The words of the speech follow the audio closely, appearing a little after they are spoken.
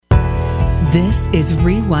This is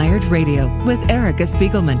Rewired Radio with Erica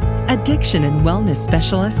Spiegelman, addiction and wellness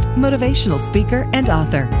specialist, motivational speaker, and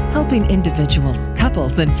author, helping individuals,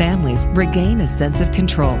 couples, and families regain a sense of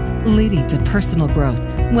control, leading to personal growth,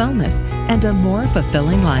 wellness, and a more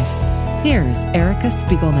fulfilling life. Here's Erica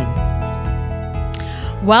Spiegelman.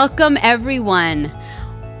 Welcome, everyone.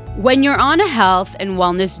 When you're on a health and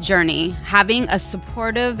wellness journey, having a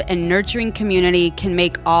supportive and nurturing community can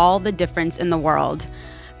make all the difference in the world.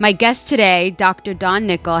 My guest today, Dr. Dawn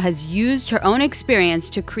Nickel, has used her own experience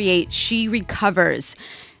to create She Recovers.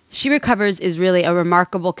 She Recovers is really a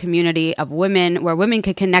remarkable community of women where women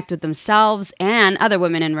can connect with themselves and other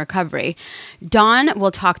women in recovery. Dawn will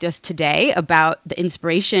talk to us today about the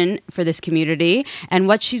inspiration for this community and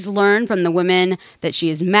what she's learned from the women that she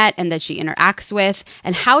has met and that she interacts with,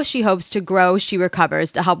 and how she hopes to grow She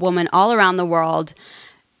Recovers to help women all around the world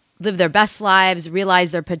live their best lives,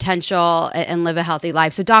 realize their potential, and live a healthy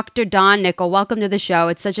life. So Dr. Dawn Nickel, welcome to the show.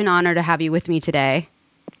 It's such an honor to have you with me today.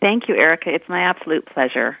 Thank you, Erica. It's my absolute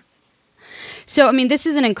pleasure. So, this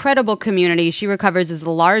is an incredible community. She Recovers is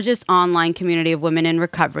the largest online community of women in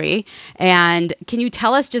recovery. And can you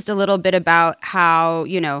tell us just a little bit about how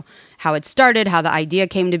it started, how the idea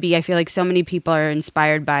came to be? I feel like so many people are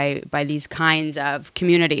inspired by these kinds of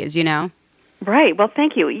communities, Right. Well,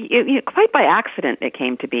 thank you. Quite by accident it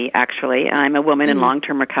came to be, actually. I'm a woman in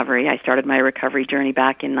long-term recovery. I started my recovery journey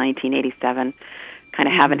back in 1987. Kind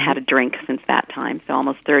of haven't had a drink since that time, so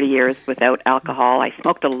almost 30 years without alcohol. I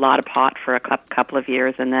smoked a lot of pot for a couple of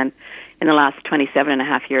years, and then in the last 27 and a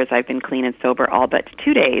half years, I've been clean and sober all but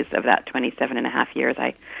 2 days of that 27 and a half years.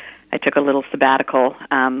 I took a little sabbatical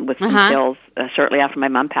with some pills shortly after my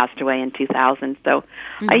mom passed away in 2000. So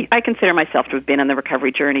I consider myself to have been on the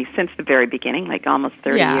recovery journey since the very beginning, like almost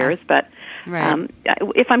 30 years. But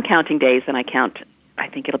if I'm counting days, then I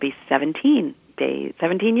think it'll be 17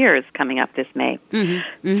 years coming up this May.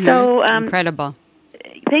 So incredible.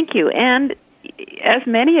 Thank you. And as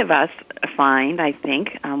many of us find, I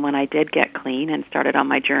think, when I did get clean and started on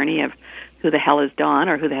my journey of who the hell is Dawn,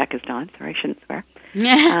 or who the heck is Dawn, sorry, I shouldn't swear.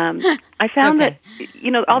 I found that,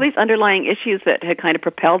 all these underlying issues that had kind of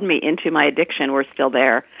propelled me into my addiction were still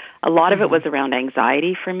there. A lot of it was around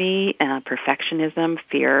anxiety for me, perfectionism,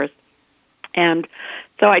 fears. And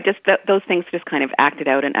so those things just kind of acted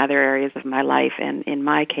out in other areas of my life. And in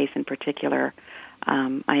my case in particular,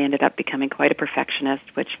 I ended up becoming quite a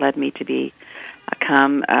perfectionist, which led me to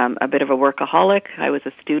become a bit of a workaholic. I was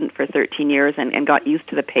a student for 13 years and got used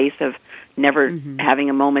to the pace of never having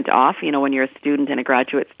a moment off. When you're a student and a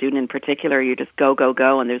graduate student in particular, you just go,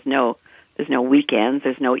 and there's no weekends,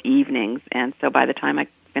 there's no evenings. And so by the time I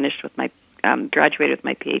finished with graduated with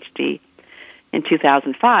my PhD in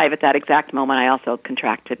 2005, at that exact moment, I also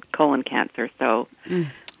contracted colon cancer. So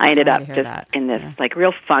I ended up just in this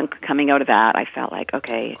real funk coming out of that. I felt like,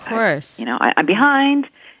 okay, of course, I'm behind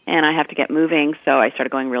and I have to get moving. So I started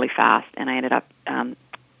going really fast, and I ended up,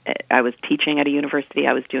 I was teaching at a university,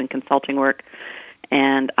 I was doing consulting work,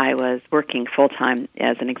 and I was working full-time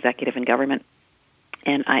as an executive in government.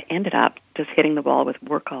 And I ended up just hitting the wall with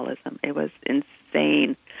workaholism. It was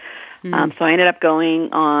insane. So I ended up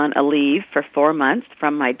going on a leave for 4 months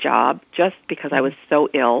from my job just because I was so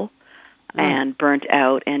ill and burnt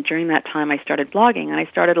out. And during that time, I started blogging. And I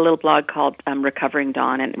started a little blog called Recovering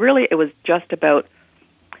Dawn. And really, it was just about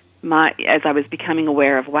as I was becoming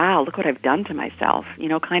aware of, wow, look what I've done to myself.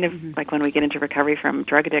 Kind of like when we get into recovery from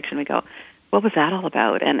drug addiction, we go, what was that all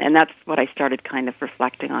about? And that's what I started kind of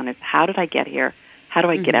reflecting on, is how did I get here? How do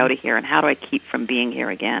I get out of here? And how do I keep from being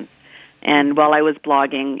here again? And while I was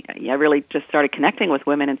blogging, I really just started connecting with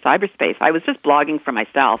women in cyberspace. I was just blogging for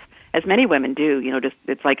myself, as many women do.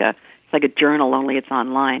 It's like a journal, only it's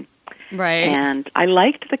online. Right. And I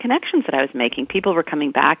liked the connections that I was making. People were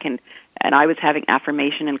coming back, and I was having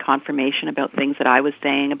affirmation and confirmation about things that I was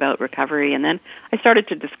saying about recovery. And then I started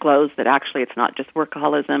to disclose that actually it's not just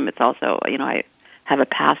workaholism. It's also, I have a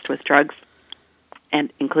past with drugs,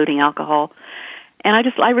 and including alcohol. And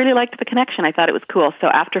I really liked the connection. I thought it was cool. So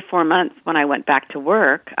after 4 months, when I went back to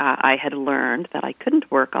work, I had learned that I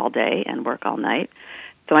couldn't work all day and work all night.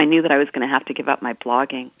 So I knew that I was going to have to give up my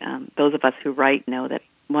blogging. Those of us who write know that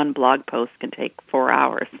one blog post can take 4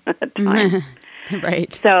 hours at a time.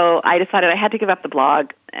 Right. So I decided I had to give up the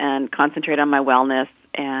blog and concentrate on my wellness.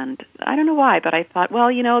 And I don't know why, but I thought, well,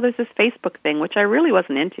 there's this Facebook thing, which I really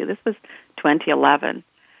wasn't into. This was 2011.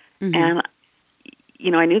 And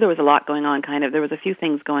I knew there was a lot going on, there was a few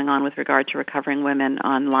things going on with regard to recovering women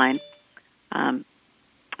online.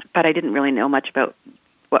 But I didn't really know much about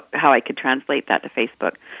how I could translate that to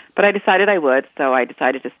Facebook. But I decided I would, so I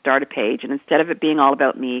decided to start a page. And instead of it being all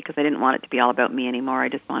about me, because I didn't want it to be all about me anymore, I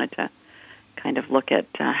just wanted to kind of look at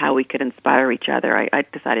how we could inspire each other, I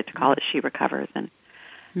decided to call it She Recovers.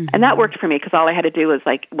 And that worked for me because all I had to do was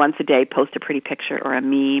like once a day post a pretty picture or a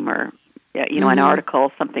meme or, an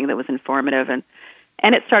article, something that was informative.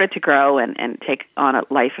 And it started to grow and take on a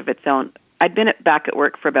life of its own. I'd been back at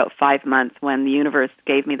work for about 5 months when the universe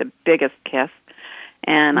gave me the biggest kiss.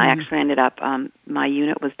 And I actually ended up, my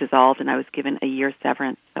unit was dissolved and I was given a year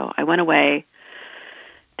severance. So I went away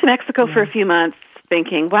to Mexico for a few months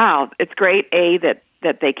thinking, wow, it's great, A,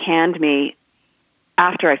 that they canned me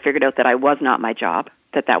after I figured out that I was not my job,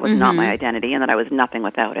 that was not my identity, and that I was nothing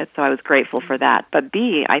without it. So I was grateful for that. But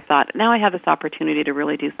B, I thought, now I have this opportunity to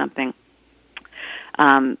really do something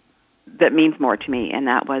that means more to me, and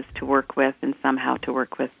that was to work with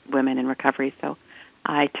women in recovery. So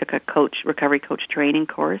I took a recovery coach training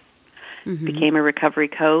course, became a recovery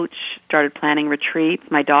coach, started planning retreats.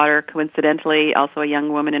 My daughter, coincidentally, also a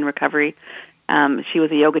young woman in recovery, she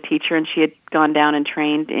was a yoga teacher, and she had gone down and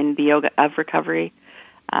trained in the yoga of recovery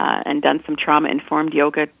and done some trauma-informed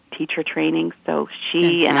yoga teacher training. So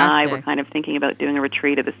she and I were kind of thinking about doing a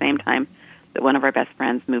retreat at the same time that one of our best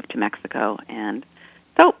friends moved to Mexico. And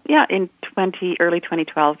so, in early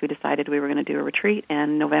 2012, we decided we were going to do a retreat,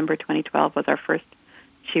 and November 2012 was our first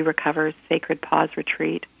She Recovers Sacred Pause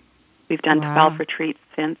retreat. We've done 12 retreats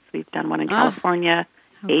since. We've done one in California,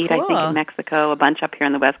 8, I think, in Mexico, a bunch up here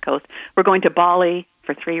on the West Coast. We're going to Bali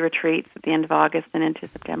for 3 retreats at the end of August and into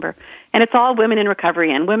September. And it's all women in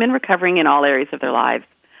recovery and women recovering in all areas of their lives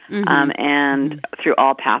and through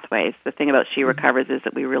all pathways. The thing about She Recovers is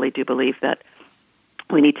that we really do believe that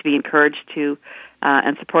we need to be encouraged to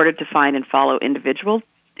and supported to find and follow individualized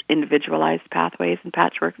pathways and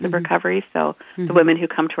patchworks of recovery. So the women who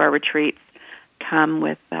come to our retreats come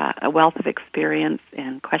with a wealth of experience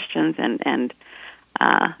and questions, and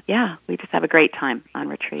we just have a great time on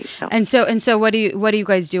retreat. So what do you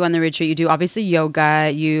guys do on the retreat? You do obviously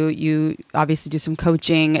yoga. You obviously do some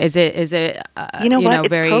coaching. Is it it's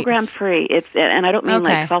program free. And I don't mean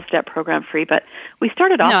like 12-step program free, but we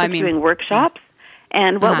started off with doing workshops.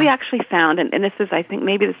 And what we actually found, and this is, I think,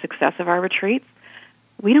 maybe the success of our retreats,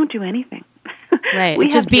 we don't do anything. Right. We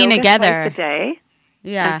it's just being together. Twice a day.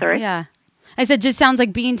 Yeah. Yeah. I said, just sounds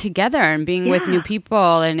like being together and being with new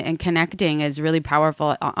people and connecting is really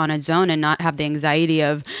powerful on its own, and not have the anxiety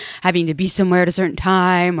of having to be somewhere at a certain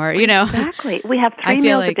time or, Exactly. We have 3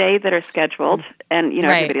 meals a day that are scheduled, and,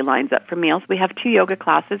 everybody lines up for meals. We have 2 yoga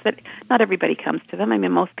classes that not everybody comes to them. I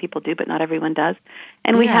mean, most people do, but not everyone does.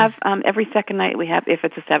 And we have every second night if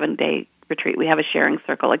it's a 7-day retreat, we have a sharing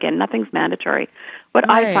circle. Again, nothing's mandatory. What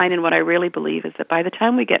I find and what I really believe is that by the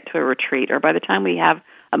time we get to a retreat, or by the time we have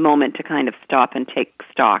a moment to kind of stop and take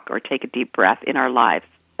stock or take a deep breath in our lives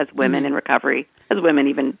as women in recovery, as women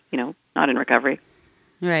even, not in recovery.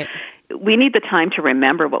 Right. We need the time to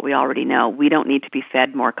remember what we already know. We don't need to be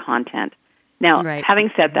fed more content. Now, having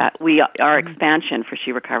said that, our expansion for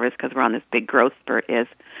She Recovers, because we're on this big growth spurt, is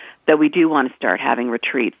that we do want to start having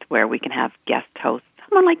retreats where we can have guest hosts,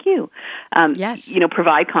 someone like you,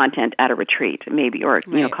 provide content at a retreat, maybe, or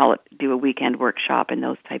do a weekend workshop and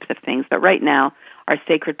those types of things. But right now, our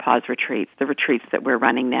Sacred Pause retreats, the retreats that we're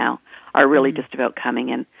running now, are really just about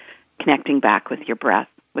coming and connecting back with your breath,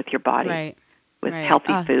 with your body, with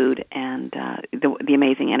healthy food, and the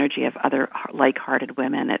amazing energy of other like-hearted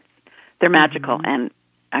women. They're magical, and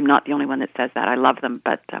I'm not the only one that says that. I love them,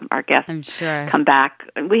 but our guests come back.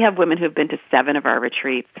 And we have women who have been to 7 of our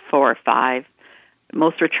retreats, 4 or 5.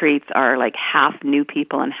 Most retreats are like half new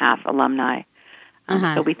people and half alumni.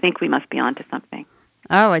 So we think we must be onto something.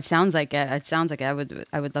 Oh, it sounds like it.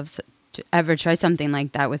 I would love to ever try something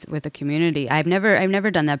like that with a community. I've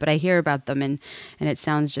never done that, but I hear about them, and it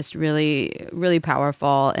sounds just really, really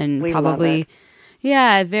powerful, and we probably, love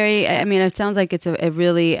it. very. I mean, it sounds like it's a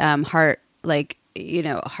really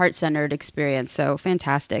heart-centered experience. So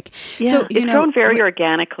fantastic. Yeah, so, it's grown very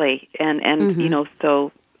organically, and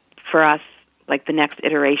so for us, like the next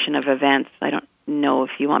iteration of events, I don't know if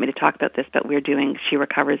you want me to talk about this, but we're doing She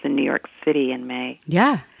Recovers in New York City in May.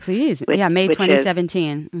 Yeah, please. May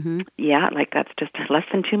 2017. Yeah, like that's just less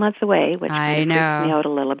than 2 months away, which freaks me out a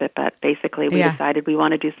little bit. But basically, we decided we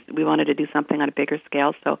wanted to do something on a bigger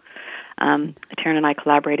scale. So, Taryn and I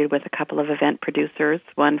collaborated with a couple of event producers,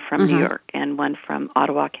 one from New York and one from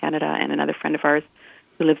Ottawa, Canada, and another friend of ours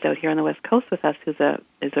who lives out here on the West Coast with us, is a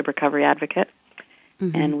recovery advocate.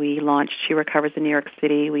 And we launched She Recovers in New York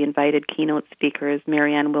City. We invited keynote speakers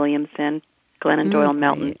Marianne Williamson, Glennon Doyle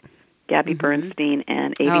Melton, Gabby Bernstein,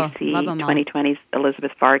 and ABC 2020's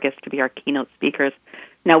Elizabeth Vargas to be our keynote speakers.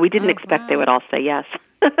 Now, we didn't expect they would all say yes.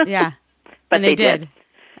 But and they did.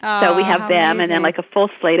 So we have them, amazing. And then like a full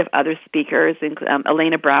slate of other speakers,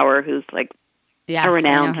 Elena Brower, who's like Yes, a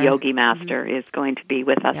renowned I know her. yogi master, is going to be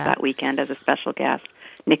with us Yeah. that weekend as a special guest.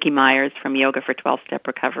 Nikki Myers from Yoga for 12-Step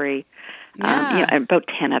Recovery. Yeah. And about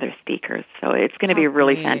 10 other speakers. So it's going to be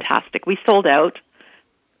really great. fantastic. We sold out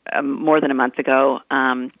more than a month ago.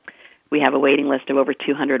 We have a waiting list of over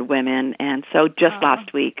 200 women. And so just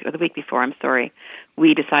last week, or the week before, I'm sorry,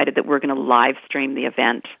 we decided that we're going to live stream the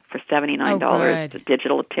event for $79. The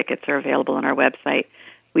digital tickets are available on our website.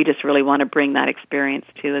 We just really want to bring that experience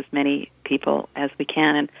to as many people as we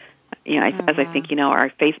can. And, as I think our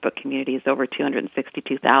Facebook community is over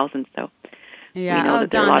 262,000. So we know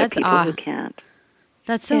that there are a lot of people who can't.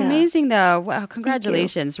 That's so amazing, though. Wow,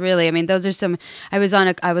 congratulations! Really, I mean, those are some. I was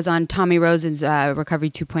on Tommy Rosen's Recovery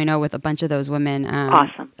 2.0 with a bunch of those women.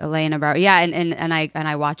 Awesome, Elaine about and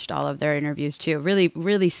I watched all of their interviews too. Really,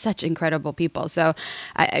 really, such incredible people. So,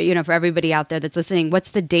 for everybody out there that's listening, what's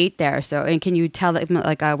the date there? So, and can you tell them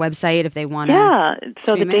like a website if they want to? Yeah.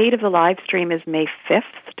 So the date of the live stream is May 5th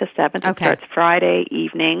to 7th. It starts Friday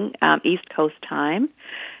evening, East Coast time.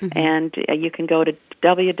 Mm-hmm. And you can go to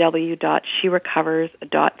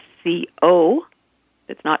www.sherecovers.co.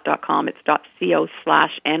 It's not .com, it's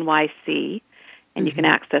 .co/NYC. And you can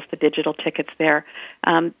access the digital tickets there.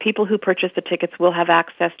 People who purchase the tickets will have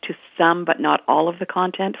access to some, but not all of the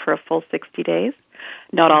content for a full 60 days.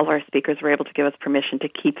 Not all of our speakers were able to give us permission to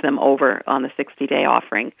keep them over on the 60-day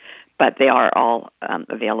offering, but they are all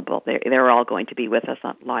available. They're all going to be with us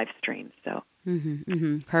on live stream. So,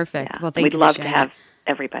 perfect. Yeah. Well, thank We'd you. love to have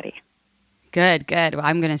everybody. Good. Well,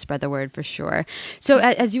 I'm going to spread the word for sure. So,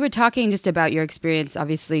 as you were talking just about your experience,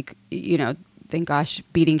 obviously, thank gosh,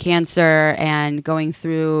 beating cancer and going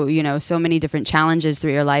through, so many different challenges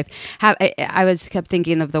through your life. I kept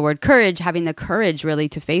thinking of the word courage, having the courage really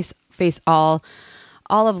to face all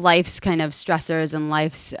of life's kind of stressors and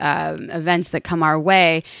life's events that come our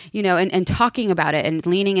way, and talking about it and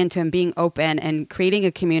leaning into and being open and creating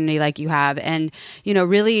a community like you have, and,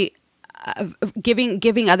 really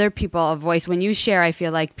giving other people a voice. When you share, I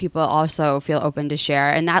feel like people also feel open to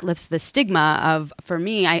share, and that lifts the stigma of, for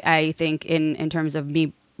me, I think in terms of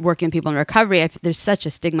me working with people in recovery, there's such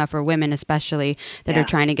a stigma for women, especially that are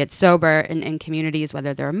trying to get sober in communities,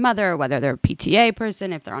 whether they're a mother, whether they're a PTA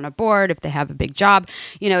person, if they're on a board, if they have a big job.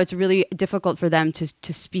 It's really difficult for them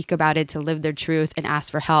to speak about it, to live their truth and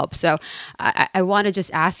ask for help. So I want to just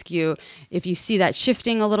ask you if you see that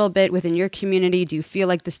shifting a little bit within your community. Do you feel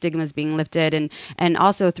like the stigma is being lifted? And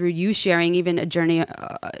also through you sharing even a journey,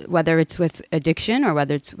 whether it's with addiction or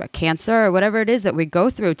whether it's cancer or whatever it is that we go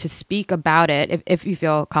through, to speak about it if you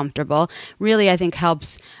feel comfortable, really, I think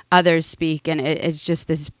helps others speak, and it's just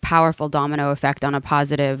this powerful domino effect on a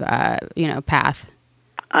positive, path.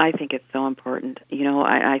 I think it's so important.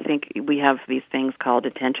 I think we have these things called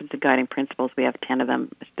intentions and guiding principles. We have 10 of them,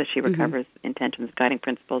 the She Recovers intentions and guiding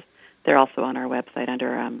principles. They're also on our website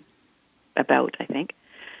under About, I think.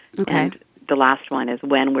 Okay. And the last one is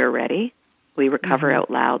When We're Ready, we recover out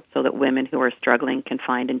loud so that women who are struggling can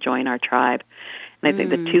find and join our tribe. And I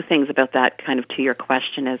think the two things about that, kind of to your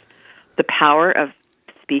question, is the power of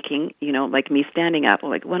speaking, like me standing up.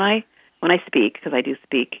 Like when I speak, because I do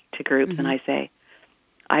speak to groups, and I say,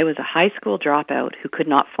 I was a high school dropout who could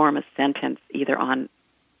not form a sentence either on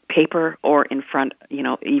paper or in front,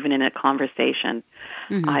 even in a conversation.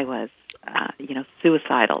 I was,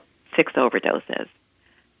 suicidal, 6 overdoses.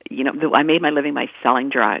 I made my living by selling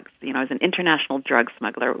drugs. I was an international drug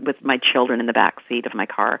smuggler with my children in the back seat of my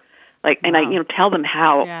car. And I, tell them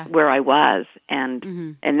where I was,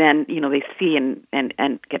 and then, they see and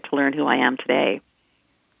get to learn who I am today.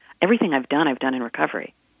 Everything I've done in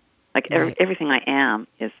recovery. Everything I am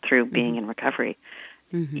is through being in recovery.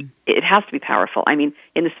 It has to be powerful. I mean,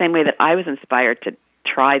 in the same way that I was inspired to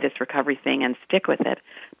try this recovery thing and stick with it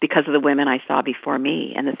because of the women I saw before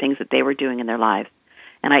me and the things that they were doing in their lives,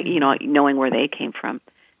 and I, knowing where they came from.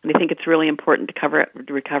 And I think it's really important to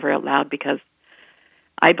recover out loud, because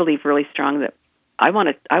I believe really strong that I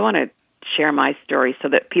want to share my story so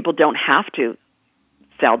that people don't have to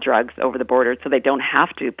sell drugs over the border, so they don't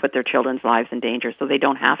have to put their children's lives in danger, so they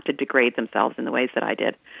don't have to degrade themselves in the ways that I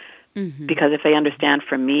did. Because if they understand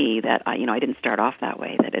from me that I didn't start off that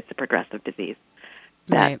way, that it's a progressive disease,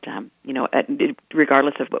 that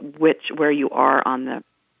regardless of where you are on the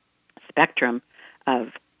spectrum of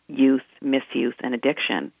use, misuse, and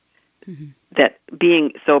addiction. That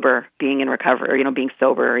being sober, being in recovery, or being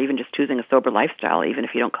sober, or even just choosing a sober lifestyle, even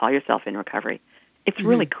if you don't call yourself in recovery, it's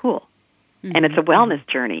really cool, and it's a wellness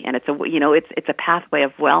journey, and it's a pathway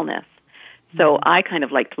of wellness. So I kind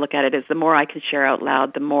of like to look at it as the more I can share out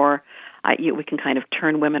loud, the more we can kind of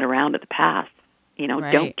turn women around at the path.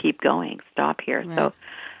 Don't keep going, stop here. Right. So,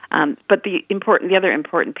 but the other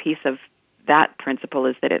important piece of that principle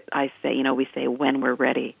is that we say when we're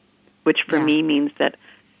ready, which for me means that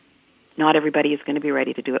not everybody is going to be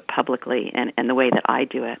ready to do it publicly and the way that I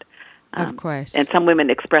do it. Of course. And some women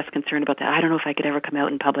express concern about that. I don't know if I could ever come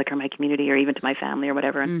out in public or my community or even to my family or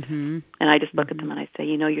whatever. And I just look at them and I say,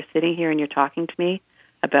 you're sitting here and you're talking to me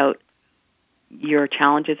about your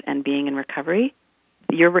challenges and being in recovery.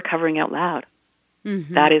 You're recovering out loud.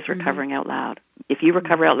 That is recovering out loud. If you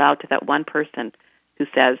recover out loud to that one person who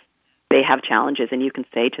says they have challenges and you can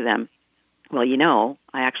say to them, well,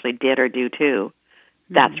 I actually did or do too,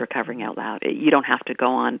 that's recovering out loud. You don't have to go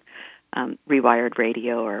on Rewired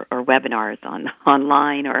Radio or webinars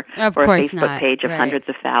online or a Facebook page of hundreds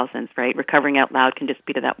of thousands, right? Recovering out loud can just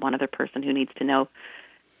be to that one other person who needs to know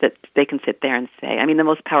that they can sit there and say, the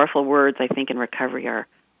most powerful words, I think, in recovery are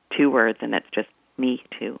two words, and that's just me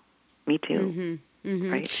too. Me too.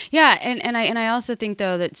 Right. Yeah, and I also think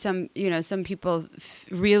though that some people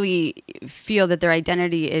really feel that their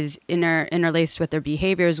identity is interlaced with their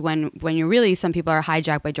behaviors when some people are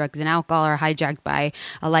hijacked by drugs and alcohol or hijacked by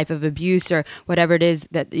a life of abuse or whatever it is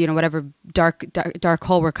that whatever dark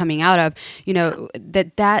hole we're coming out of,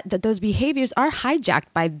 that those behaviors are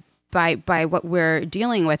hijacked by what we're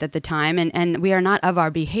dealing with at the time, and we are not of our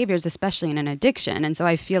behaviors, especially in an addiction. And so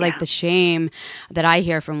I feel like the shame that I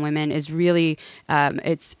hear from women is really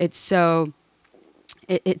it's so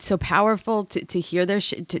powerful to hear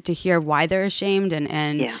to hear why they're ashamed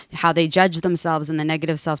and how they judge themselves and the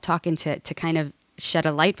negative self-talk, and to kind of shed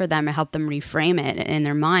a light for them and help them reframe it in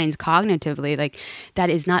their minds cognitively. Like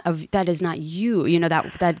that is not you,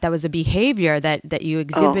 that was a behavior that you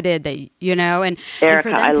exhibited, and Erica, and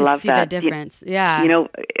for them I to love see that. the difference.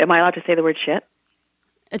 Am I allowed to say the word shit?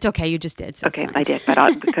 It's okay. You just did. So okay. I did,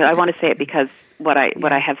 but because I want to say it because what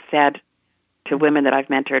I have said to women that I've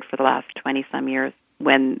mentored for the last 20 some years,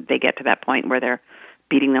 when they get to that point where they're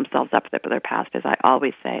beating themselves up for their past, is I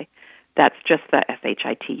always say, that's just the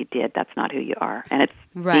SHIT you did. That's not who you are. And it's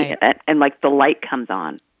right. And like the light comes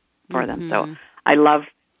on for them. So I love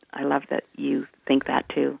that you think that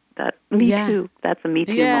too. That me too. That's a me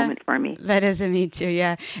too moment for me. That is a me too.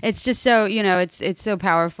 Yeah. It's just so, it's so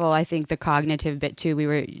powerful. I think the cognitive bit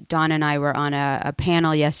too. Dawn and I were on a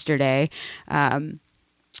panel yesterday,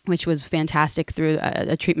 which was fantastic, through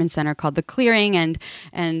a treatment center called The Clearing, and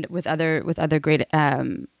with other great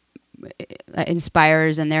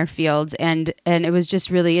inspirers in their fields, and it was just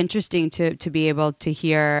really interesting to be able to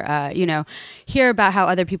hear about how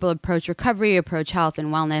other people approach recovery, approach health and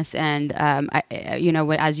wellness, and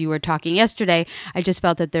as you were talking yesterday, I just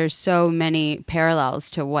felt that there's so many parallels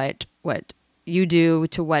to what you do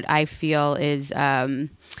to what I feel is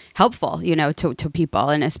helpful, to people,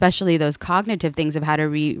 and especially those cognitive things of how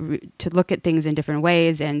to to look at things in different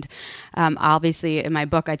ways. And obviously in my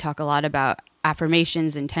book, I talk a lot about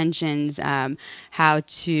affirmations, intentions, how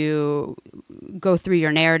to go through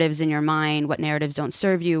your narratives in your mind, what narratives don't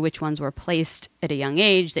serve you, which ones were placed at a young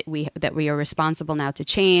age that we are responsible now to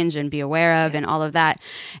change and be aware of, and all of that.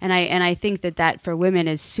 And I think that for women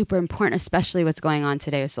is super important, especially what's going on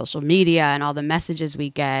today with social media and all the messages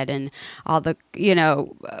we get and all the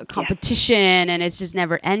competition, and it's just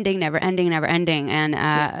never ending. And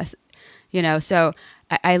so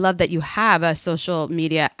I love that you have a social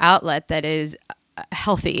media outlet that is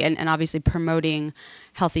healthy and obviously promoting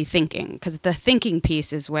healthy thinking, because the thinking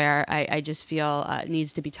piece is where I just feel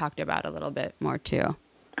needs to be talked about a little bit more too.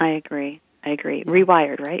 I agree.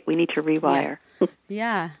 Rewired, right? We need to rewire.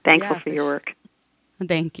 Yeah. Thankful for your work.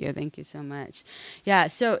 Thank you so much. Yeah.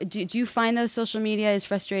 So do you find those social media is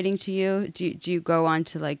frustrating to you? Do you go on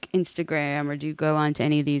to like Instagram, or do you go on to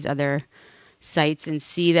any of these other sites and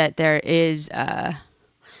see that there is a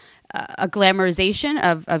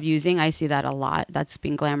glamorization of using? I see that a lot. That's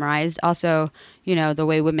being glamorized. Also, the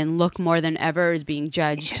way women look more than ever is being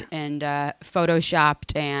judged and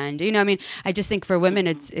photoshopped. And I just think for women,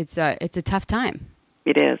 it's a tough time.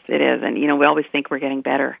 It is. And we always think we're getting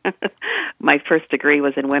better. My first degree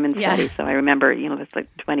was in women's studies, so I remember it's like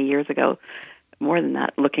 20 years ago, more than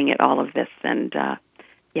that, looking at all of this, and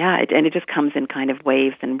it just comes in kind of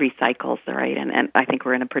waves and recycles, right? And I think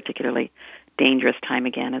we're in a particularly dangerous time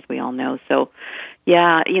again, as we all know. So,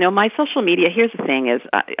 my social media, here's the thing is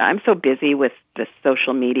I'm so busy with the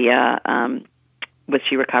social media with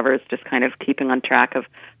She Recovers, just kind of keeping on track of,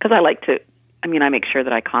 because I make sure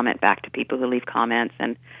that I comment back to people who leave comments.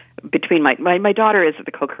 And between my daughter is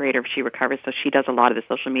the co-creator of She Recovers, so she does a lot of the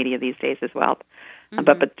social media these days as well.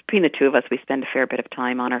 But between the two of us, we spend a fair bit of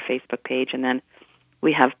time on our Facebook page, and then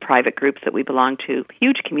we have private groups that we belong to,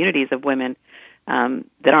 huge communities of women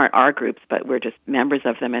that aren't our groups, but we're just members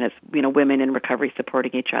of them, and it's, women in recovery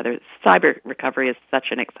supporting each other. Cyber recovery is such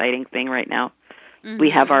an exciting thing right now. Mm-hmm. We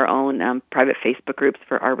have our own private Facebook groups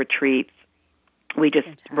for our retreats. We just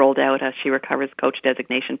rolled out a She Recovers coach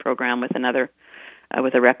designation program with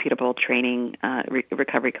with a reputable training,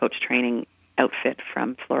 recovery coach training outfit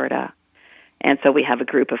from Florida. And so we have a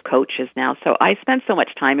group of coaches now. So I spend so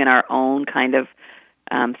much time in our own kind of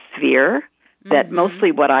sphere that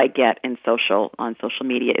mostly what I get on social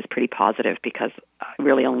media is pretty positive, because I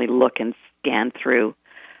really only look and scan through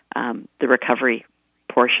the recovery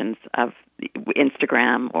portions of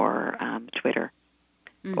Instagram or Twitter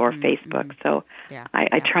or Facebook. So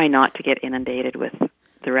I try not to get inundated with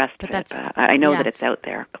the rest of it. But I know that it's out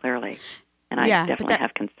there, clearly, and I definitely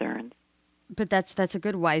have concerns. But that's a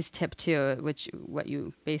good wise tip too, which what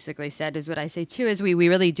you basically said is what I say too, is we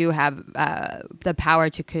really do have the power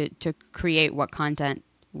to create what content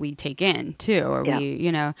we take in too, or we,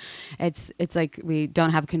 it's like we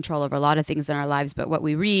don't have control over a lot of things in our lives, but what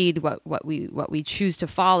we read, what we choose to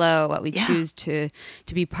follow, what we choose to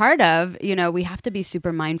be part of, we have to be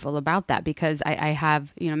super mindful about that, because I have,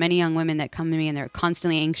 many young women that come to me and they're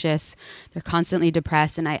constantly anxious, they're constantly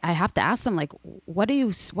depressed, and I have to ask them, like, what are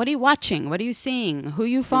you watching? What are you seeing? Who are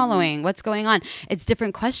you following? What's going on? It's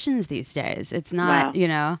different questions these days. It's not,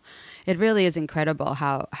 it really is incredible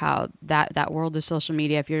how that world of social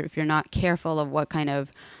media, if you're not careful of what kind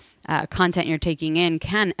of content you're taking in,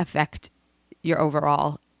 can affect your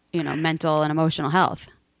overall, mental and emotional health.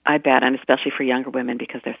 I bet, and especially for younger women,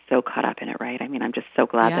 because they're so caught up in it, right? I mean, I'm just so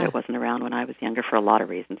glad that it wasn't around when I was younger for a lot of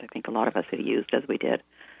reasons. I think a lot of us who used as we did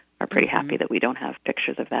are pretty happy that we don't have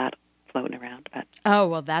pictures of that floating around. But oh,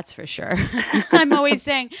 well, that's for sure. I'm always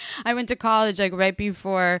saying I went to college like right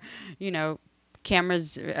before,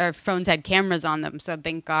 cameras or phones had cameras on them, so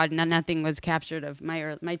thank God nothing was captured of my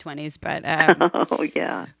 20s. But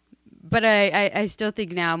but I still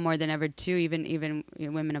think now more than ever too, even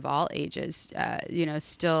women of all ages,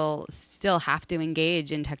 still have to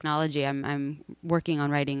engage in technology. I'm working on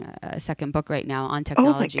writing a second book right now on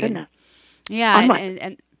technology. Oh my goodness.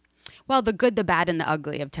 And well, the good, the bad, and the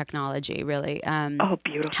ugly of technology, really.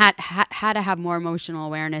 Beautiful. How to have more emotional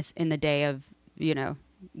awareness in the day of,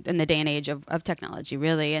 in the day and age of technology,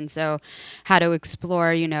 really. And so how to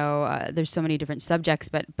explore, there's so many different subjects,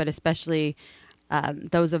 but especially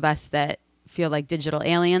those of us that feel like digital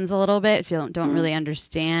aliens a little bit, don't really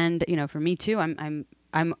understand, for me too,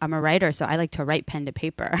 I'm a writer, so I like to write pen to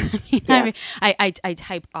paper. I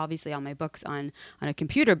type obviously all my books on a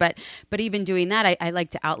computer, but even doing that, I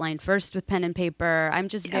like to outline first with pen and paper. I'm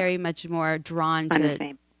just very much more drawn to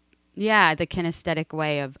the kinesthetic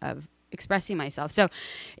way of expressing myself. So,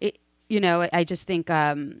 I just think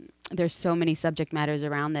there's so many subject matters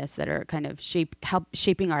around this that are kind of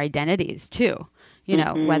shaping our identities too.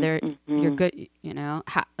 Whether you're good,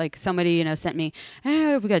 like somebody, sent me, we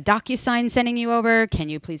got a DocuSign sending you over. Can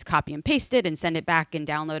you please copy and paste it and send it back and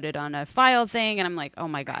download it on a file thing? And I'm like, oh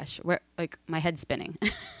my gosh, my head's spinning.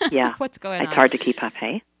 Yeah. What's going on? It's hard to keep up,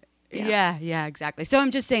 hey? Yeah, exactly. So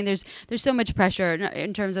I'm just saying there's so much pressure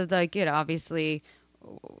in terms of obviously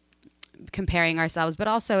comparing ourselves, but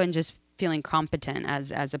also in just feeling competent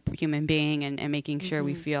as a human being and making sure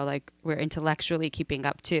we feel like we're intellectually keeping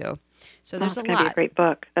up too. So there's a lot. It's going to be a great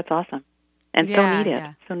book. That's awesome. And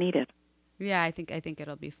so needed. Yeah, I think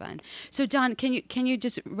it'll be fun. So Dawn, can you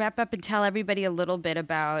just wrap up and tell everybody a little bit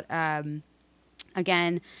about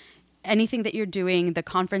again, anything that you're doing, the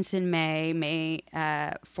conference in May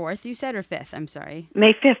 4th, you said, or 5th? I'm sorry.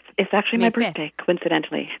 May 5th. It's actually my birthday,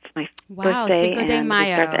 coincidentally. It's my birthday. Cinco de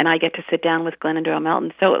Mayo. And I get to sit down with Glennon Doyle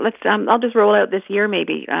Melton. So let's, I'll just roll out this year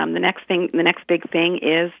maybe. The next big thing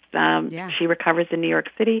is She Recovers in New York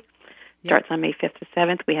City. Starts on May 5th to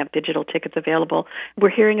 7th. We have digital tickets available.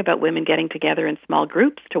 We're hearing about women getting together in small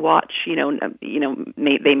groups to watch. They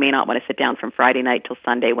may not want to sit down from Friday night till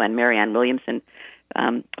Sunday when Marianne Williamson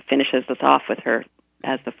finishes us off with her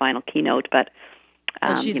as the final keynote. But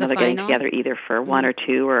they're getting together either for one or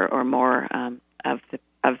two or more of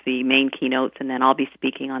the main keynotes, and then I'll be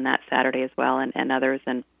speaking on that Saturday as well, and others.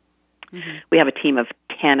 And we have a team of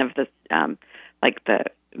 10 of the the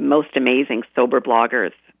most amazing sober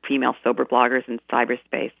bloggers, female sober bloggers in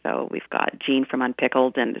cyberspace. So we've got Jean from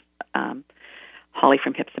Unpickled and Holly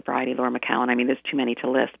from Hip Sobriety, Laura McCowan. I mean, there's too many to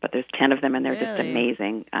list, but there's 10 of them, and they're just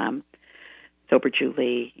amazing. Sober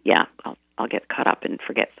Julie, I'll get caught up and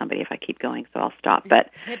forget somebody if I keep going, so I'll stop. But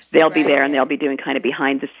they'll be there, and they'll be doing kind of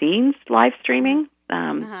behind-the-scenes live streaming.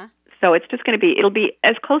 So it's just it'll be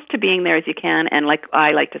as close to being there as you can, and like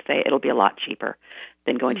I like to say, it'll be a lot cheaper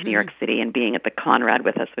than going to New York City and being at the Conrad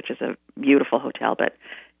with us, which is a beautiful hotel. But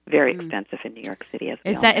very expensive in New York City.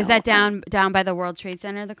 Is that down by the World Trade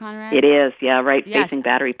Center, the Conrad? It is, yeah, right, facing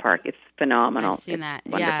Battery Park. It's phenomenal. I've seen that.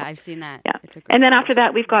 Wonderful. Yeah, I've seen that. Yeah. And then after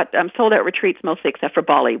that, we've got sold-out retreats mostly except for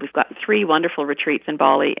Bali. We've got 3 wonderful retreats in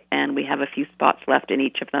Bali, and we have a few spots left in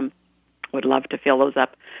each of them. Would love to fill those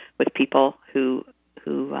up with people who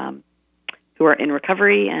are in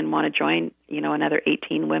recovery and want to join, another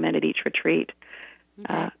 18 women at each retreat.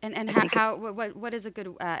 Okay. What is a good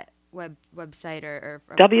website or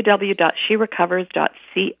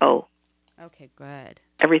www.sherecovers.co. Okay, good.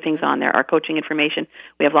 Everything's on there. Our coaching information.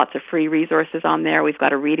 We have lots of free resources on there. We've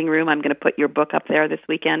got a reading room. I'm going to put your book up there this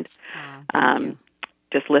weekend. Thank you.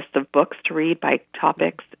 Just lists of books to read by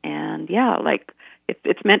topics, and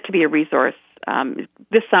it's meant to be a resource.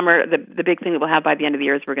 This summer, the big thing that we'll have by the end of the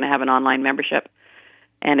year is we're going to have an online membership,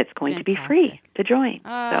 and it's going to be free to join.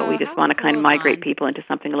 So we just want to kind of migrate people into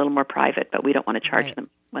something a little more private, but we don't want to charge them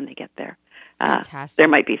when they get there. There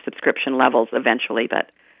might be subscription levels eventually,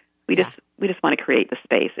 but we just want to create the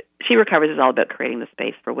space. She Recovers is all about creating the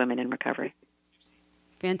space for women in recovery.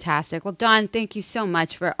 Fantastic. Well, Dawn, thank you so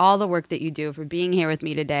much for all the work that you do, for being here with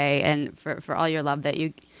me today, and for all your love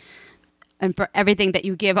and for everything that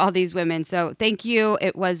you give all these women. So thank you.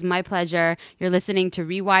 It was my pleasure. You're listening to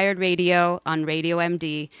Rewired Radio on Radio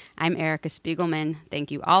MD. I'm Erica Spiegelman.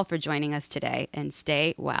 Thank you all for joining us today, and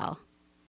stay well.